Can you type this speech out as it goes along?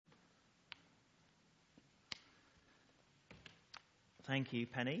Thank you,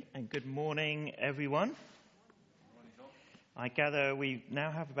 Penny, and good morning, everyone. I gather we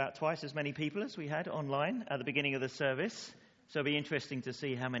now have about twice as many people as we had online at the beginning of the service, so it'll be interesting to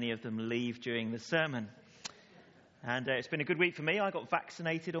see how many of them leave during the sermon. And it's been a good week for me. I got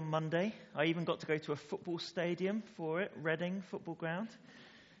vaccinated on Monday. I even got to go to a football stadium for it, Reading Football Ground.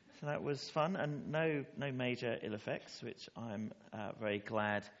 So that was fun, and no major ill effects, which I'm very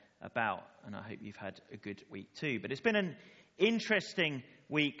glad about, and I hope you've had a good week too. But it's been an interesting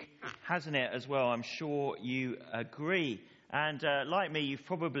week, hasn't it, as well? I'm sure you agree. And like me, you've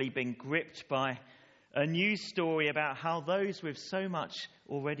probably been gripped by a news story about how those with so much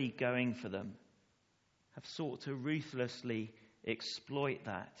already going for them have sought to ruthlessly exploit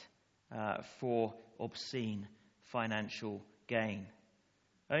that for obscene financial gain,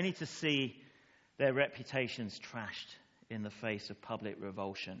 only to see their reputations trashed in the face of public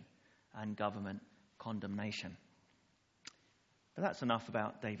revulsion and government condemnation. But that's enough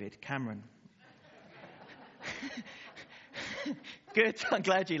about David Cameron. Good, I'm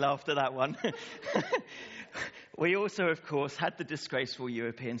glad you laughed at that one. We also, of course, had the disgraceful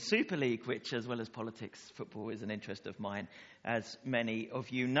European Super League, which, as well as politics, football is an interest of mine, as many of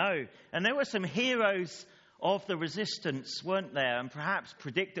you know. And there were some heroes of the resistance, weren't there? And perhaps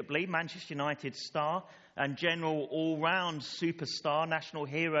predictably, Manchester United star and general all-round superstar, national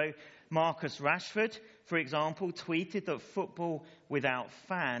hero Marcus Rashford, for example, tweeted that football without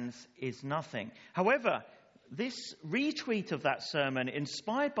fans is nothing. However, this retweet of that sermon,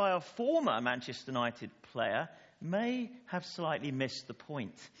 inspired by a former Manchester United player, may have slightly missed the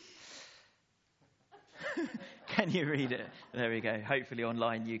point. Can you read it? There we go. Hopefully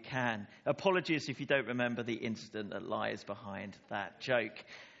online you can. Apologies if you don't remember the incident that lies behind that joke.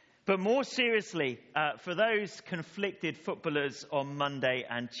 But more seriously, for those conflicted footballers on Monday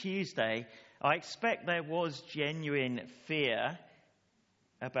and Tuesday, I expect there was genuine fear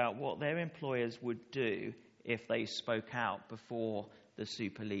about what their employers would do if they spoke out before the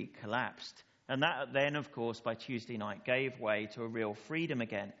Super League collapsed. And that then, of course, by Tuesday night gave way to a real freedom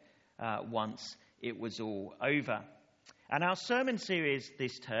again once it was all over. And our sermon series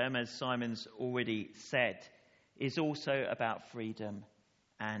this term, as Simon's already said, is also about freedom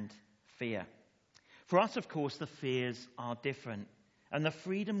and fear. For us, of course, the fears are different. And the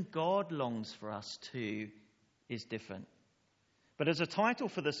freedom God longs for us too is different. But as a title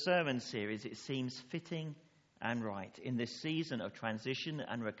for the sermon series, it seems fitting and right in this season of transition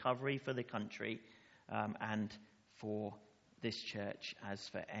and recovery for the country and for this church as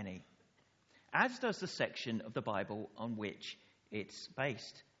for any. As does the section of the Bible on which it's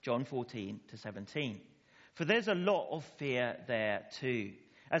based, John 14 to 17. For there's a lot of fear there too,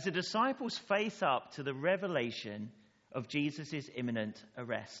 as the disciples face up to the revelation of Jesus' imminent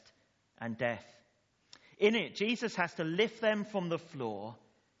arrest and death. In it, Jesus has to lift them from the floor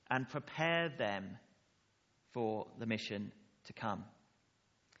and prepare them for the mission to come.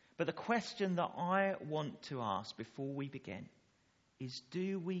 But the question that I want to ask before we begin is,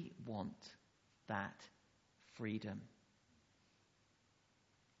 do we want that freedom?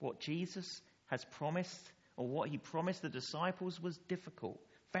 What Jesus has promised, or what he promised the disciples, was difficult,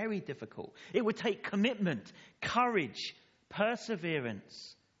 very difficult. It would take commitment, courage,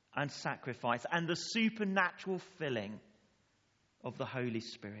 perseverance, and sacrifice, and the supernatural filling of the Holy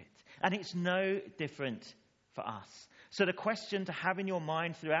Spirit. And it's no different for us. So the question to have in your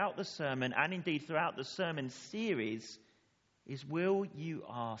mind throughout the sermon, and indeed throughout the sermon series, is, will you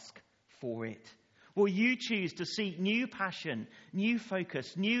ask for it? Will you choose to seek new passion, new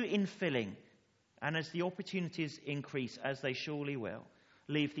focus, new infilling? And as the opportunities increase, as they surely will,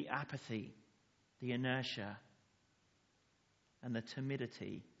 leave the apathy, the inertia, and the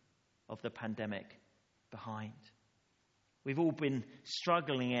timidity of the pandemic behind. We've all been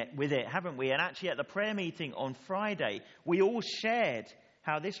struggling with it, haven't we? And actually at the prayer meeting on Friday, we all shared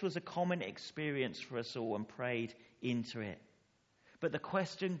how this was a common experience for us all and prayed into it. But the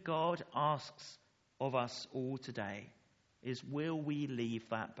question God asks of us all today is, will we leave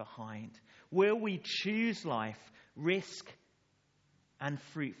that behind? Will we choose life, risk, and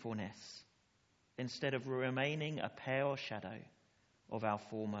fruitfulness instead of remaining a pale shadow of our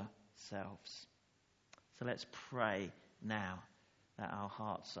former selves? So let's pray now that our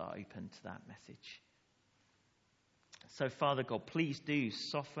hearts are open to that message. So, Father God, please do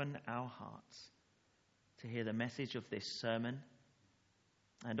soften our hearts to hear the message of this sermon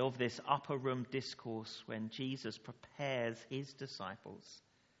and of this upper room discourse when Jesus prepares his disciples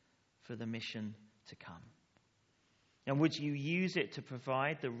for the mission to come. And would you use it to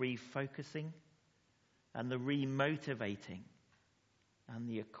provide the refocusing and the remotivating and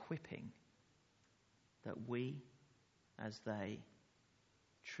the equipping that we, as they,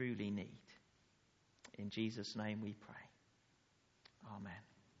 truly need. In Jesus' name we pray. Amen.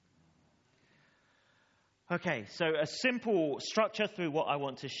 Okay, so a simple structure through what I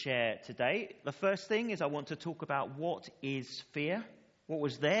want to share today. The first thing is I want to talk about what is fear. What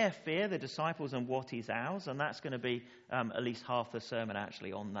was their fear, the disciples, and what is ours? And that's going to be at least half the sermon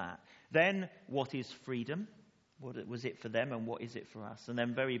actually on that. Then, what is freedom? What was it for them and what is it for us? And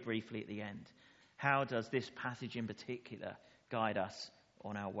then very briefly at the end, how does this passage in particular guide us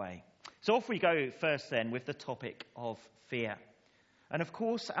on our way? So off we go first then with the topic of fear. And of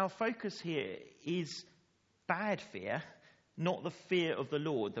course, our focus here is bad fear, not the fear of the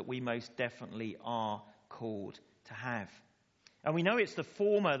Lord that we most definitely are called to have. And we know it's the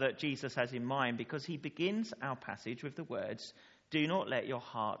former that Jesus has in mind because he begins our passage with the words, "Do not let your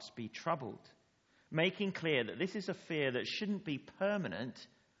hearts be troubled," making clear that this is a fear that shouldn't be permanent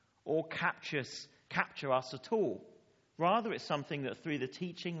or capture us at all. Rather, it's something that through the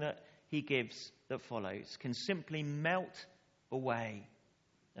teaching that he gives that follows can simply melt away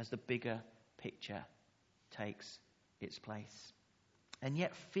as the bigger picture takes its place. And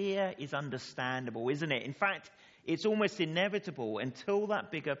yet fear is understandable, isn't it? In fact, it's almost inevitable until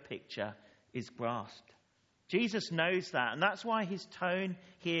that bigger picture is grasped. Jesus knows that, and that's why his tone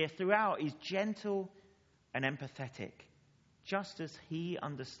here throughout is gentle and empathetic, just as he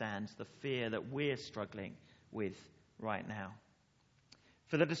understands the fear that we're struggling with right now.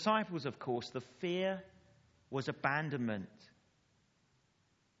 For the disciples, of course, the fear was abandonment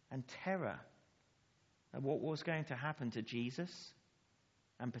and terror at what was going to happen to Jesus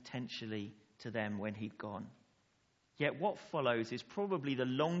and potentially to them when he'd gone. Yet what follows is probably the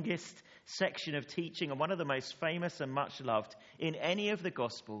longest section of teaching and one of the most famous and much loved in any of the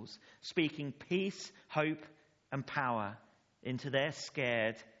Gospels, speaking peace, hope, and power into their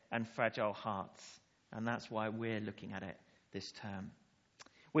scared and fragile hearts. And that's why we're looking at it this term.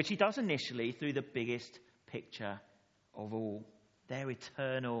 Which he does initially through the biggest picture of all, their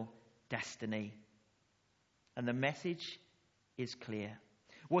eternal destiny. And the message is clear.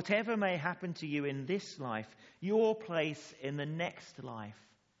 Whatever may happen to you in this life, your place in the next life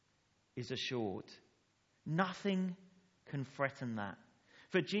is assured. Nothing can threaten that.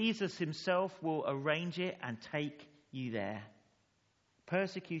 For Jesus himself will arrange it and take you there.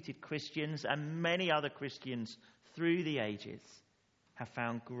 Persecuted Christians and many other Christians through the ages have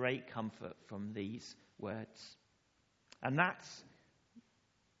found great comfort from these words. And that's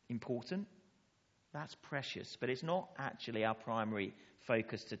important. That's precious, but it's not actually our primary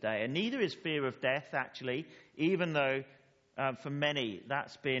focus today. And neither is fear of death, actually, even though for many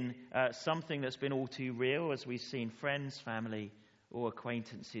that's been something that's been all too real as we've seen friends, family, or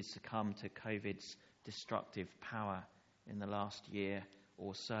acquaintances succumb to COVID's destructive power in the last year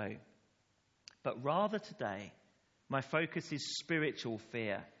or so. But rather today, my focus is spiritual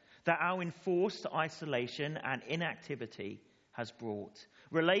fear that our enforced isolation and inactivity has brought,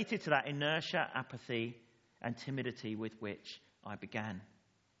 related to that inertia, apathy, and timidity with which I began.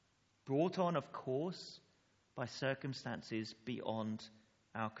 Brought on, of course, by circumstances beyond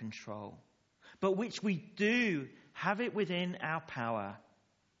our control, but which we do have it within our power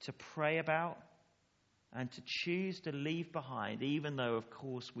to pray about and to choose to leave behind, even though, of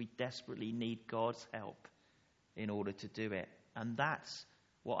course, we desperately need God's help in order to do it. And that's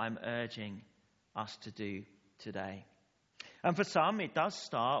what I'm urging us to do today. And for some, it does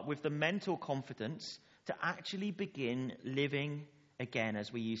start with the mental confidence to actually begin living again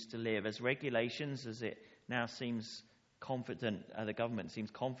as we used to live, as regulations, as it now seems confident, the government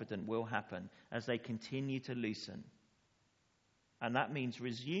seems confident will happen as they continue to loosen. And that means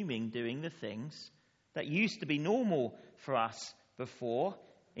resuming doing the things that used to be normal for us before,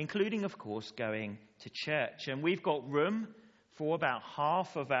 including, of course, going to church. And we've got room for about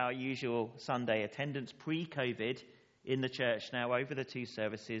half of our usual Sunday attendance pre-COVID in the church now over the two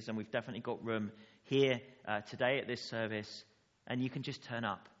services, and we've definitely got room here today at this service, and you can just turn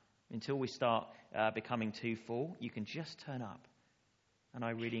up. Until we start becoming too full, you can just turn up, and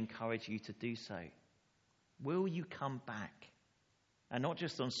I really encourage you to do so. Will you come back? And not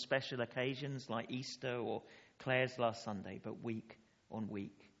just on special occasions like Easter or Claire's last Sunday, but week on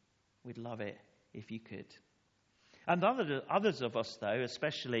week. We'd love it if you could. And others of us, though,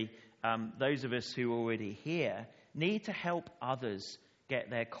 especially those of us who are already here, need to help others get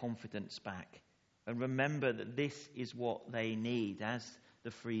their confidence back and remember that this is what they need as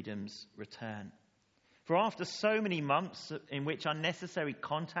the freedoms return. For after so many months in which unnecessary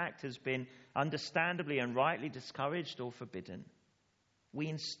contact has been understandably and rightly discouraged or forbidden, we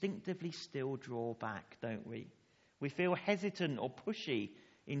instinctively still draw back, don't we? We feel hesitant or pushy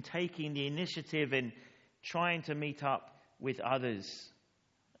in taking the initiative in trying to meet up with others.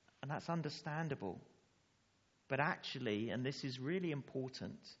 And that's understandable. But actually, and this is really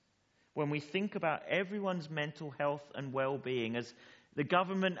important, when we think about everyone's mental health and well-being, as the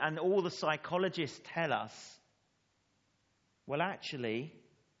government and all the psychologists tell us, well, actually,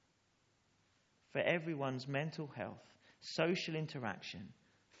 for everyone's mental health, social interaction,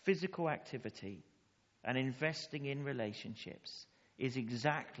 physical activity, and investing in relationships is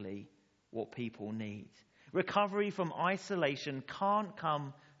exactly what people need. Recovery from isolation can't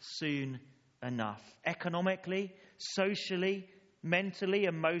come soon enough. Economically, socially, mentally,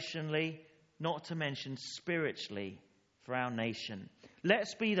 emotionally, not to mention spiritually for our nation.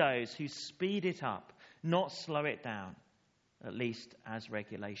 Let's be those who speed it up, not slow it down, at least as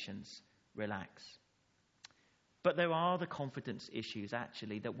regulations relax. But there are the confidence issues,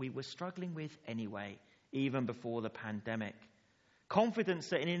 actually, that we were struggling with anyway, even before the pandemic. Confidence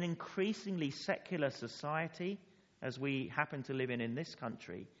that in an increasingly secular society, as we happen to live in this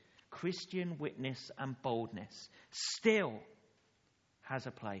country, Christian witness and boldness still has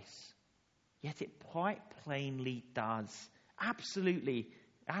a place. Yet it quite plainly does. Absolutely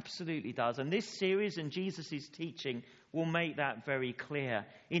does. And this series and Jesus' teaching will make that very clear.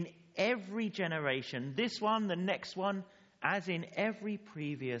 In every generation, this one, the next one, as in every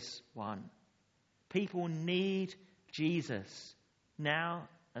previous one, people need Jesus now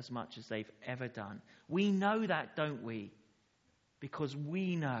as much as they've ever done. We know that, don't we? Because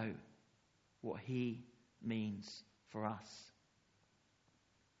we know what he means for us.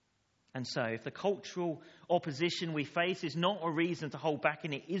 And so, if the cultural opposition we face is not a reason to hold back,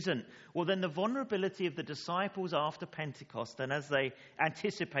 and it isn't, well, then the vulnerability of the disciples after Pentecost, and as they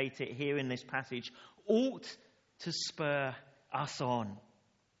anticipate it here in this passage, ought to spur us on.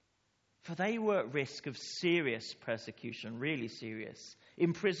 For they were at risk of serious persecution, really serious.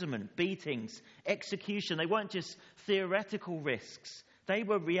 Imprisonment, beatings, execution. They weren't just theoretical risks. They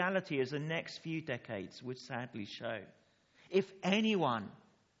were reality, as the next few decades would sadly show. If anyone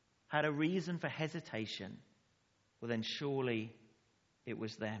had a reason for hesitation, well then surely it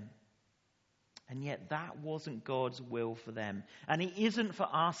was them. And yet that wasn't God's will for them. And it isn't for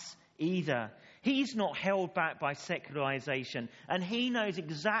us either. He's not held back by secularization. And he knows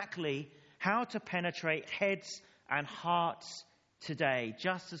exactly how to penetrate heads and hearts today,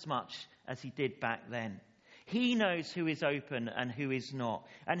 just as much as he did back then. He knows who is open and who is not.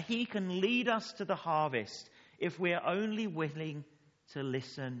 And he can lead us to the harvest if we are only willing to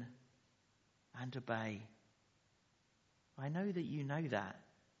listen and obey. I know that you know that.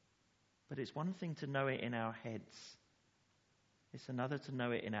 But it's one thing to know it in our heads. It's another to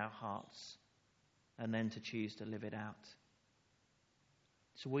know it in our hearts. And then to choose to live it out.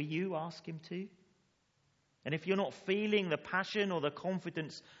 So will you ask him to? And if you're not feeling the passion or the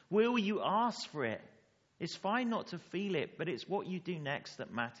confidence, will you ask for it? It's fine not to feel it, but it's what you do next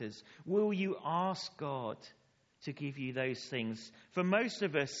that matters. Will you ask God to give you those things? For most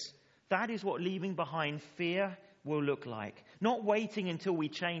of us, that is what leaving behind fear will look like. Not waiting until we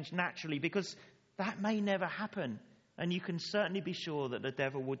change naturally, because that may never happen. And you can certainly be sure that the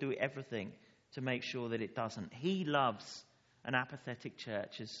devil will do everything to make sure that it doesn't. He loves an apathetic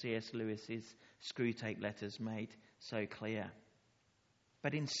church, as C.S. Lewis's Screwtape Letters made so clear.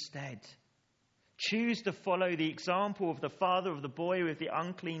 But instead, choose to follow the example of the father of the boy with the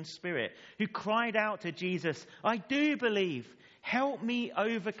unclean spirit, who cried out to Jesus, "I do believe. Help me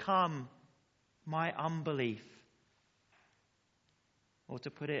overcome my unbelief." Or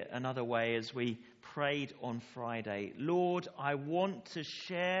to put it another way, as we prayed on Friday, "Lord, I want to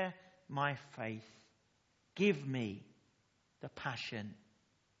share my faith. Give me the passion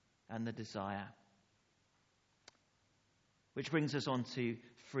and the desire." Which brings us on to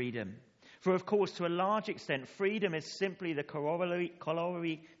freedom. For, of course, to a large extent, freedom is simply the corollary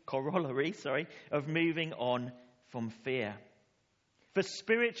of moving on from fear. For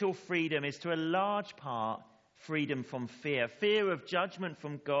spiritual freedom is to a large part freedom from fear. Fear of judgment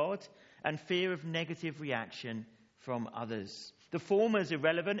from God and fear of negative reaction from others. The former is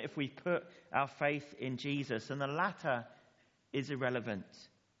irrelevant if we put our faith in Jesus, and the latter is irrelevant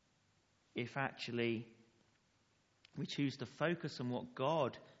if actually we choose to focus on what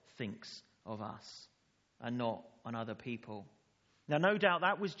God thinks of us and not on other people. Now, no doubt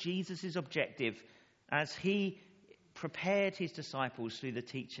that was Jesus' objective as he prepared his disciples through the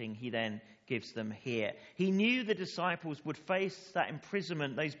teaching he then gives them here. He knew the disciples would face that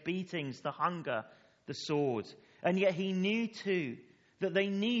imprisonment, those beatings, the hunger, the sword. And yet he knew too that they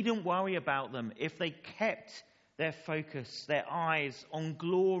needn't worry about them if they kept their focus, their eyes on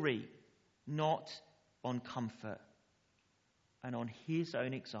glory, not on comfort, and on his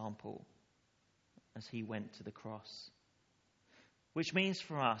own example as he went to the cross. which means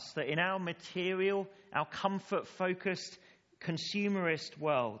for us that in our material, our comfort-focused, consumerist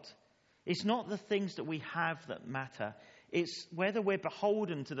world, it's not the things that we have that matter. It's whether we're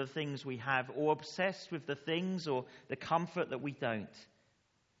beholden to the things we have or obsessed with the things or the comfort that we don't.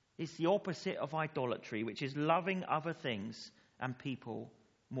 It's the opposite of idolatry, which is loving other things and people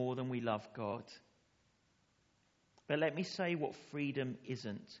more than we love God. But let me say what freedom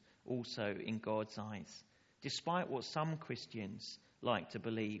isn't also in God's eyes, despite what some Christians like to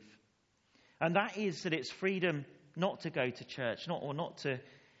believe. And that is that it's freedom not to go to church, not to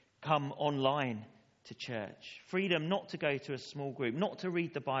come online to church. Freedom not to go to a small group, not to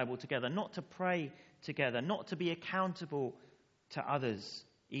read the Bible together, not to pray together, not to be accountable to others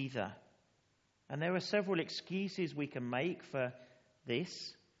either. And there are several excuses we can make for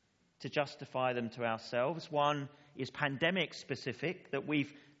this to justify them to ourselves. One is pandemic specific, that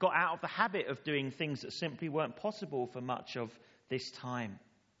we've got out of the habit of doing things that simply weren't possible for much of this time.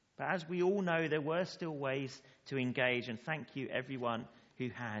 But as we all know, there were still ways to engage, and thank you everyone who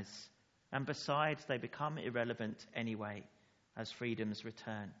has. And besides, they become irrelevant anyway as freedoms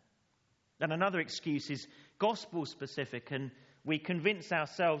return. And another excuse is gospel specific, and we convince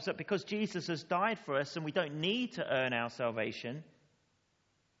ourselves that because Jesus has died for us and we don't need to earn our salvation,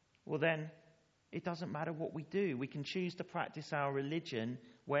 well then it doesn't matter what we do. We can choose to practice our religion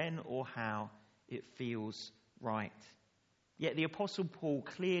when or how it feels right. Yet the Apostle Paul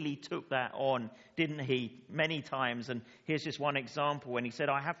clearly took that on, didn't he, many times. And here's just one example when he said,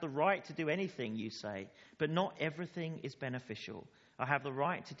 I have the right to do anything, you say, but not everything is beneficial. I have the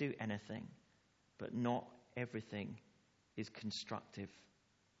right to do anything, but not everything is constructive.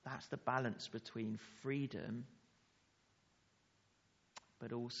 That's the balance between freedom,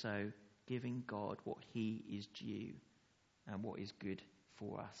 but also giving God what he is due and what is good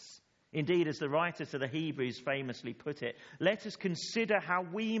for us. Indeed, as the writer to the Hebrews famously put it, let us consider how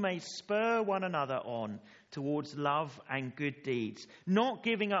we may spur one another on towards love and good deeds, not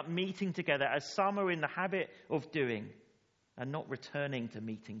giving up meeting together as some are in the habit of doing, and not returning to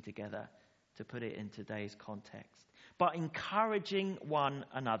meeting together, to put it in today's context, but encouraging one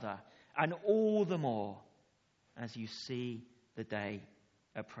another, and all the more as you see the day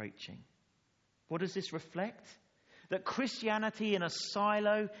approaching. What does this reflect? That Christianity in a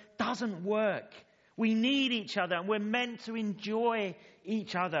silo doesn't work. We need each other and we're meant to enjoy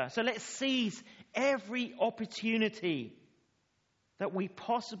each other. So let's seize every opportunity that we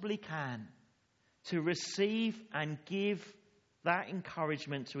possibly can to receive and give that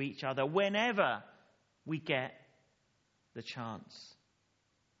encouragement to each other whenever we get the chance.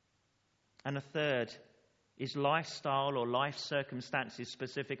 And a third is lifestyle or life circumstances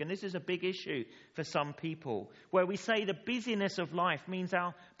specific. And this is a big issue for some people, where we say the busyness of life means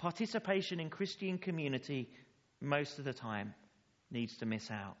our participation in Christian community most of the time needs to miss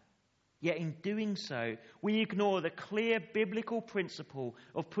out. Yet in doing so, we ignore the clear biblical principle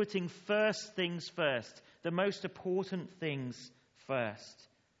of putting first things first, the most important things first.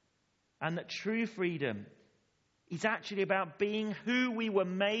 And that true freedom is actually about being who we were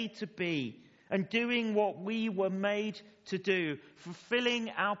made to be and doing what we were made to do, fulfilling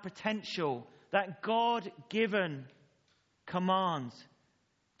our potential, that God-given command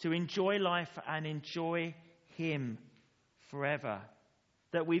to enjoy life and enjoy him forever.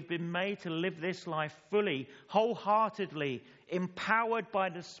 That we've been made to live this life fully, wholeheartedly, empowered by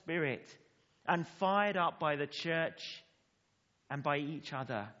the Spirit and fired up by the church and by each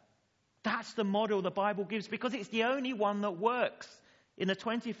other. That's the model the Bible gives, because it's the only one that works in the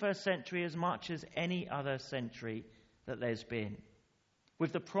 21st century as much as any other century that there's been.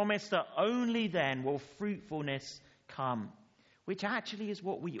 With the promise that only then will fruitfulness come, which actually is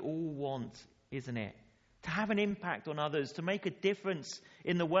what we all want, isn't it? To have an impact on others, to make a difference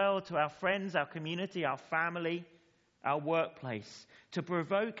in the world to our friends, our community, our family, our workplace, to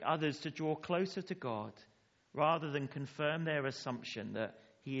provoke others to draw closer to God rather than confirm their assumption that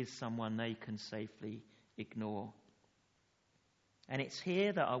he is someone they can safely ignore. And it's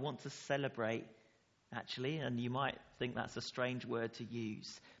here that I want to celebrate, actually, and you might think that's a strange word to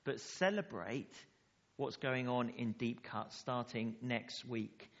use, but celebrate what's going on in Deep Cut starting next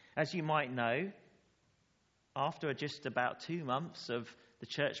week. As you might know, after just about 2 months of the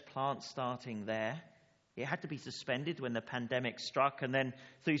church plant starting there, it had to be suspended when the pandemic struck, and then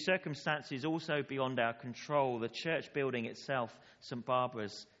through circumstances also beyond our control, the church building itself, St.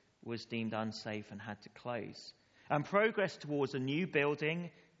 Barbara's, was deemed unsafe and had to close. And progress towards a new building,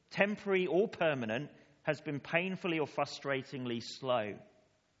 temporary or permanent, has been painfully or frustratingly slow.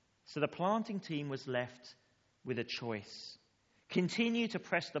 So the planting team was left with a choice. Continue to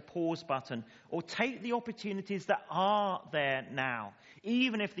press the pause button or take the opportunities that are there now,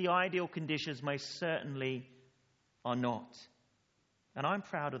 even if the ideal conditions most certainly are not. And I'm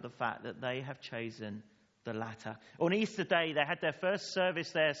proud of the fact that they have chosen the latter. On Easter Day, they had their first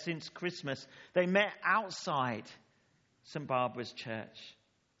service there since Christmas. They met outside St. Barbara's Church.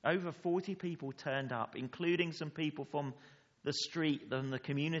 Over 40 people turned up, including some people from the street and the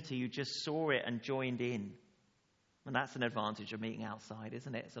community who just saw it and joined in. And that's an advantage of meeting outside,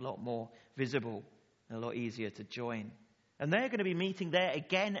 isn't it? It's a lot more visible and a lot easier to join. And they're going to be meeting there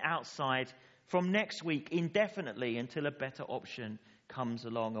again outside from next week indefinitely until a better option comes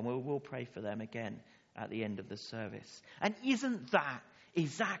along. And we'll pray for them again at the end of the service. And isn't that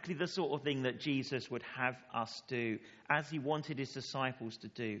exactly the sort of thing that Jesus would have us do, as he wanted his disciples to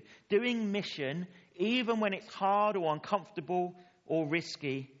do? Doing mission even when it's hard or uncomfortable or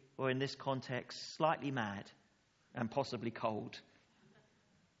risky, or in this context, slightly mad and possibly cold.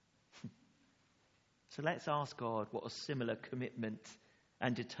 So let's ask God what a similar commitment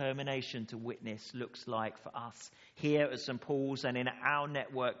and determination to witness looks like for us here at St. Paul's and in our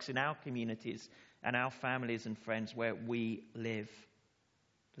networks, in our communities and our families and friends where we live.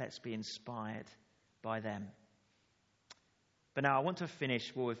 Let's be inspired by them. But now I want to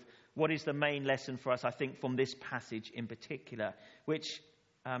finish with what is the main lesson for us, I think, from this passage in particular, which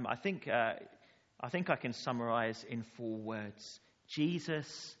I think I can summarize in 4 words.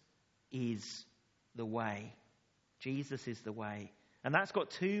 Jesus is the way. Jesus is the way. And that's got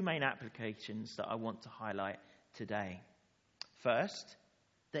 2 main applications that I want to highlight today. First,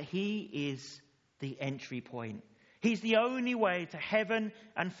 that he is the entry point. He's the only way to heaven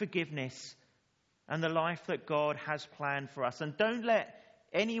and forgiveness and the life that God has planned for us. And don't let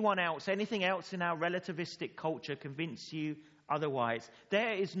anyone else, anything else in our relativistic culture convince you otherwise.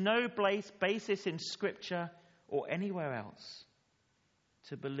 There is no basis in Scripture or anywhere else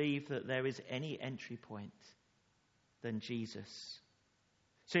to believe that there is any entry point than Jesus.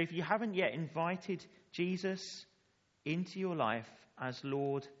 So if you haven't yet invited Jesus into your life as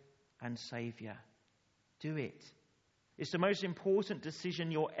Lord and Saviour, do it. It's the most important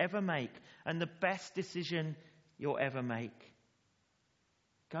decision you'll ever make and the best decision you'll ever make.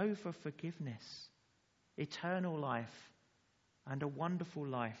 Go for forgiveness, eternal life, and a wonderful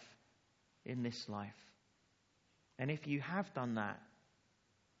life in this life. And if you have done that,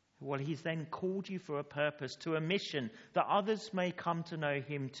 well, he's then called you for a purpose, to a mission that others may come to know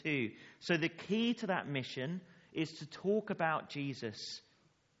him too. So the key to that mission is to talk about Jesus.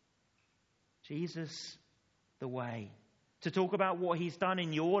 Jesus, the way. To talk about what he's done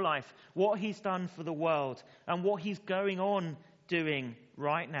in your life, what he's done for the world, and what he's going on doing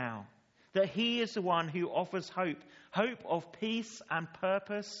right now. That he is the one who offers hope. Hope of peace and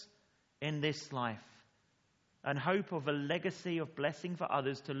purpose in this life. And hope of a legacy of blessing for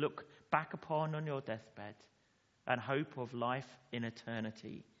others to look back upon on your deathbed. And hope of life in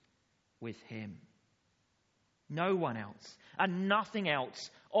eternity with him. No one else and nothing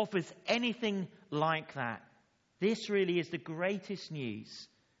else offers anything like that. This really is the greatest news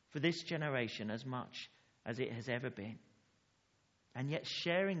for this generation as much as it has ever been. And yet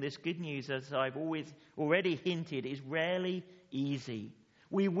sharing this good news, as I've already hinted, is rarely easy.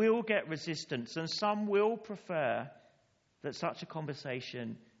 We will get resistance, and some will prefer that such a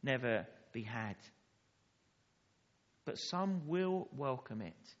conversation never be had. But some will welcome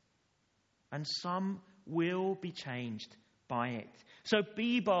it, and some will be changed by it. So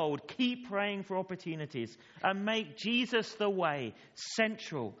be bold, keep praying for opportunities, and make Jesus the way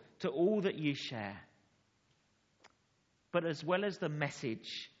central to all that you share. But as well as the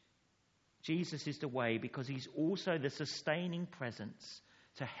message, Jesus is the way because he's also the sustaining presence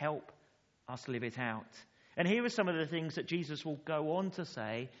to help us live it out. And here are some of the things that Jesus will go on to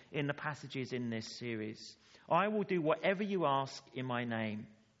say in the passages in this series. I will do whatever you ask in my name.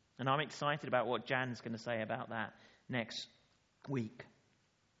 And I'm excited about what Jan's going to say about that next week.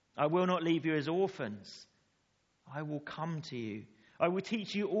 I will not leave you as orphans. I will come to you. I will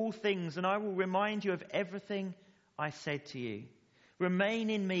teach you all things, and I will remind you of everything I said to you. Remain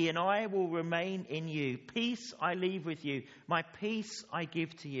in me, and I will remain in you. Peace I leave with you. My peace I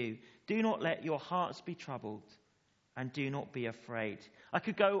give to you. Do not let your hearts be troubled, and do not be afraid. I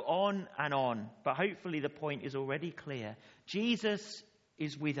could go on and on, but hopefully the point is already clear. Jesus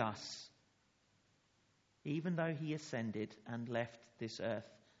is with us, even though he ascended and left this earth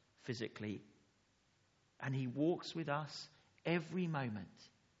physically. And he walks with us every moment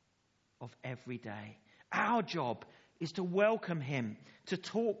of every day. Our job is to welcome him, to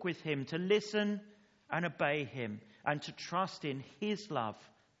talk with him, to listen and obey him, and to trust in his love,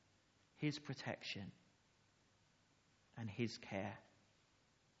 his protection. and his care.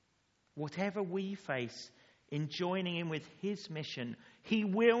 Whatever we face in joining in with his mission, he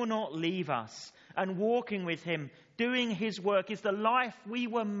will not leave us. And walking with him, doing his work, is the life we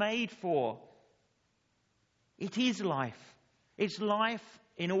were made for. It is life. It's life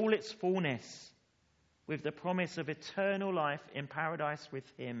in all its fullness, with the promise of eternal life in paradise with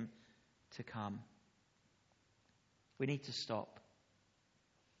him to come. We need to stop.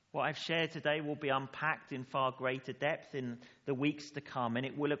 What I've shared today will be unpacked in far greater depth in the weeks to come, and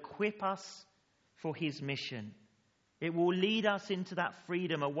it will equip us for his mission. It will lead us into that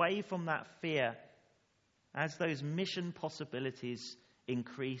freedom, away from that fear, as those mission possibilities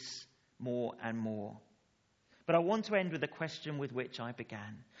increase more and more. But I want to end with the question with which I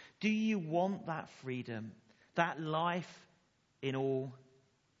began. Do you want that freedom, that life in all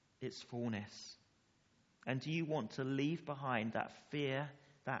its fullness? And do you want to leave behind that fear,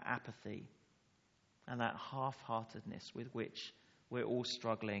 that apathy, and that half-heartedness with which we're all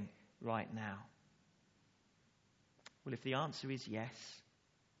struggling right now? Well, if the answer is yes,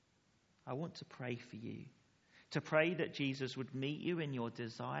 I want to pray for you, to pray that Jesus would meet you in your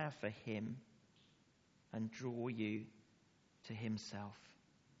desire for him and draw you to himself.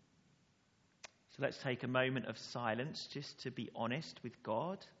 So let's take a moment of silence just to be honest with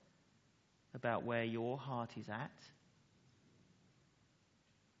God about where your heart is at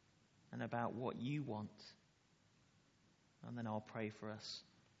and about what you want. And then I'll pray for us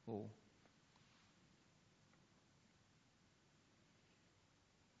all.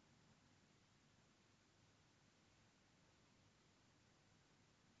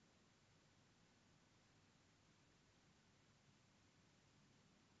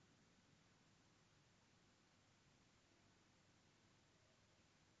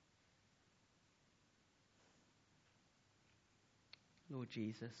 Lord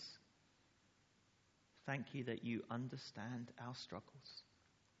Jesus, thank you that you understand our struggles.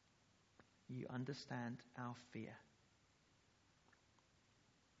 You understand our fear.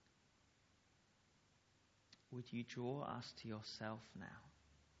 Would you draw us to yourself now?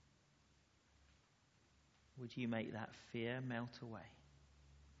 Would you make that fear melt away?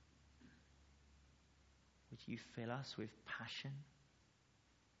 Would you fill us with passion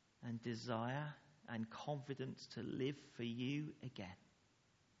and desire and confidence to live for you again?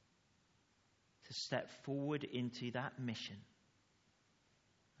 To step forward into that mission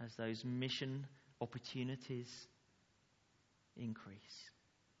as those mission opportunities increase.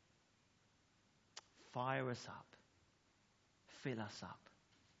 Fire us up, fill us up,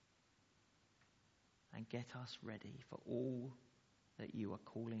 and get us ready for all that you are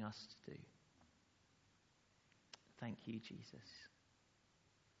calling us to do. Thank you, Jesus.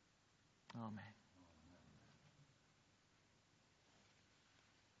 Amen.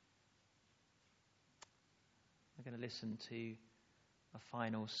 We're going to listen to a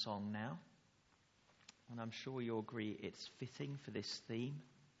final song now. And I'm sure you'll agree it's fitting for this theme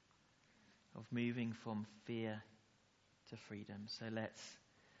of moving from fear to freedom. So let's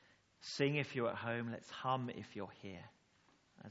sing if you're at home. Let's hum if you're here.